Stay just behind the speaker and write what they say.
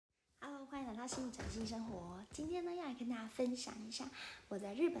来到新一整新生活。今天呢，要来跟大家分享一下我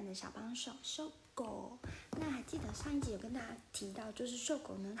在日本的小帮手瘦狗。那还记得上一集有跟大家提到，就是瘦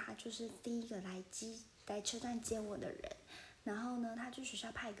狗呢，他就是第一个来车站接我的人。然后呢，他去学校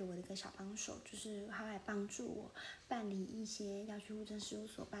派给我的一个小帮手，就是他来帮助我办理一些要去户政事务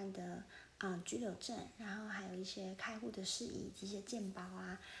所办的居留证，然后还有一些开户的事宜，这些健保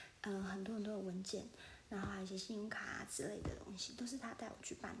啊，很多的文件，然后还有一些信用卡之类的东西，都是他带我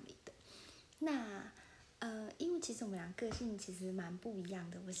去办理的。那因为其实我们俩个性其实蛮不一样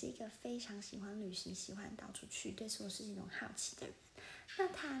的。我是一个非常喜欢旅行、喜欢到处去、对所有事情都好奇的人。那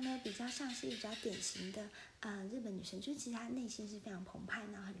他呢，比较像是比较典型的日本女生，就是其实她内心是非常澎湃，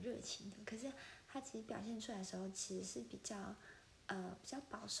然后很热情的。可是她其实表现出来的时候，其实是比较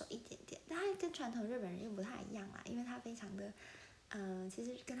保守一点点。但她跟传统日本人又不太一样啦，因为她非常的其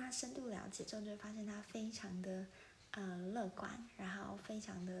实跟她深度了解之后，就会发现她非常的乐观，然后非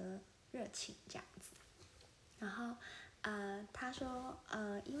常的热情这样子。然后他说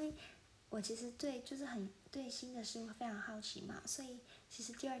因为我其实很对新的事物非常好奇嘛，所以其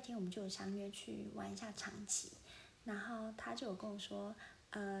实第二天我们就有相约去玩一下长崎。然后他就有跟我说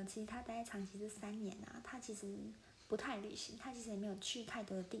其实他待在长崎这3年啊，他其实不太旅行，他其实也没有去太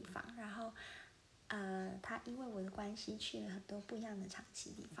多的地方。然后他因为我的关系去了很多不一样的长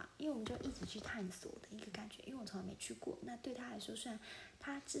崎地方，因为我们就一直去探索的一个感觉，因为我从来没去过。那对他来说，虽然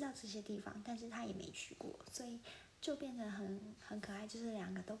他知道这些地方，但是他也没去过，所以就变成很可爱，就是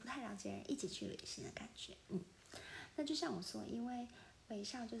2个都不太了解的人一起去旅行的感觉。那就像我说，因为微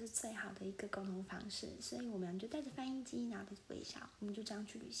笑就是最好的一个沟通方式，所以我们就带着翻译机，拿着微笑，我们就这样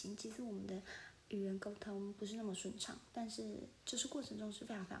去旅行。其实我们的语言沟通不是那么顺畅，但是就是过程中是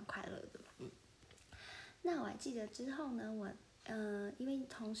非常非常快乐的。那我还记得之后呢，我因为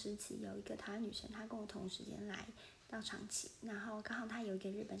同时期有一个台湾女生，她跟我同时间来到长崎，然后刚好她有一个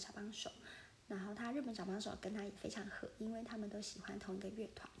日本小帮手，然后她日本小帮手跟她也非常合，因为他们都喜欢同一个乐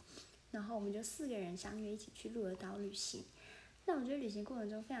团，然后我们就4个人相约一起去鹿儿岛旅行。那我觉得旅行过程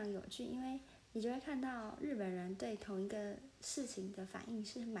中非常有趣，因为你就会看到日本人对同一个事情的反应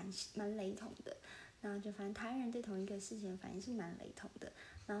是蛮雷同的，然后就发现台湾人对同一个事情的反应是蛮雷同的，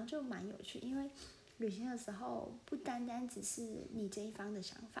然后就蛮有趣，因为旅行的时候不单单只是你这一方的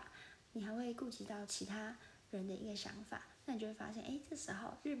想法，你还会顾及到其他人的一个想法。那你就会发现，这时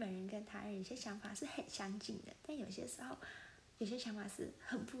候日本人跟台湾人有些想法是很相近的，但有些时候有些想法是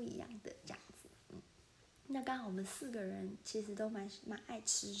很不一样的这样子。那刚好我们4个人其实都蛮爱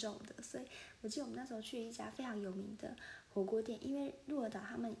吃肉的，所以我记得我们那时候去一家非常有名的火锅店，因为鹿儿岛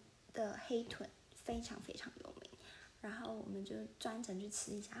他们的黑豚非常非常有名，然后我们就专程去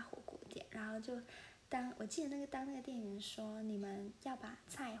吃一家火锅店，然后就我记得当那个店员说你们要把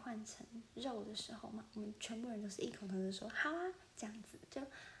菜换成肉的时候嘛，我们全部人都是异口同声说好啊，这样子就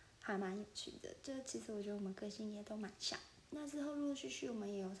还蛮有趣的。就其实我觉得我们个性也都蛮像。那之后陆陆续续我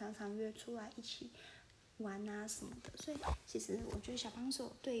们也有常常约出来一起玩啊什么的，所以其实我觉得小帮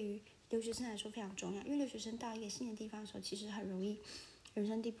手对于留学生来说非常重要，因为留学生到一个新的地方的时候，其实很容易人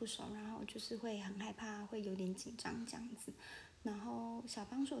生地不熟，然后就是会很害怕，会有点紧张这样子。然后小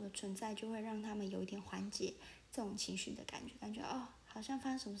帮手的存在就会让他们有一点缓解这种情绪的感觉好像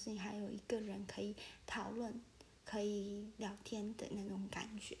发生什么事情还有一个人可以讨论、可以聊天的那种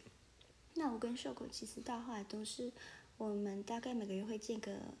感觉。那我跟瘦狗其实到后来都是我们大概每个月会见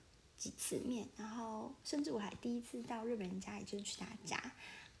个几次面，然后甚至我还第一次到日本人家里就是去他家，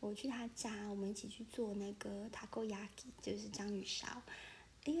我去他家，我们一起去做那个 takoyaki， 就是章鱼烧。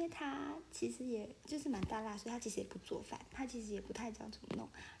因为他其实也就是蛮大辣，所以他其实也不做饭，他其实也不太知道怎么弄，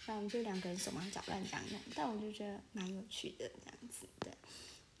然后我们就2个人手忙脚乱这样弄，但我就觉得蛮有趣的这样子的。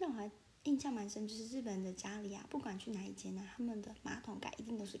那我还印象蛮深，就是日本人的家里啊，不管去哪一间啊，他们的马桶盖一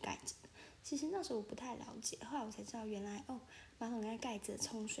定都是盖着的。其实那时候我不太了解，后来我才知道原来马桶盖盖着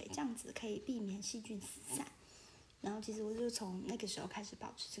冲水，这样子可以避免细菌四散。然后其实我就从那个时候开始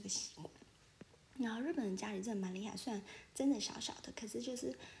保持这个习惯。然后日本人家里真的蛮厉害，虽然真的小小的，可是就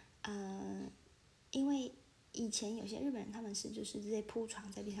是因为以前有些日本人他们是就是直接铺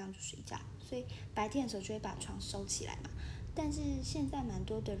床在地上就睡觉，所以白天的时候就会把床收起来嘛。但是现在蛮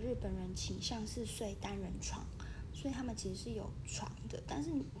多的日本人倾向是睡单人床，所以他们其实是有床的，但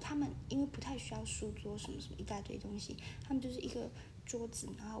是他们因为不太需要书桌什么什么一大堆东西，他们就是一个桌子，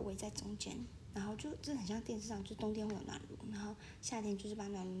然后围在中间，然后就真的很像电视上，就冬天会有暖炉，然后夏天就是把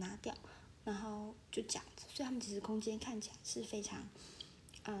暖炉拿掉，然后就这样子，所以他们其实空间看起来是非常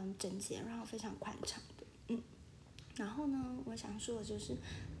整洁，然后非常宽敞的。然后呢，我想说的就是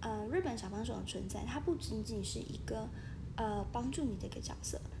日本小帮手的存在，它不仅仅是一个帮助你的一个角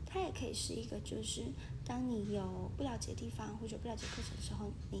色，它也可以是一个就是当你有不了解的地方或者不了解课程的时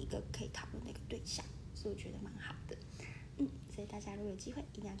候，你一个可以讨论的象，所以我觉得蛮好的。所以大家如果有机会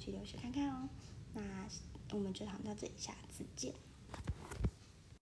一定要去留学看看哦。那我们就讨论到这里，下次见。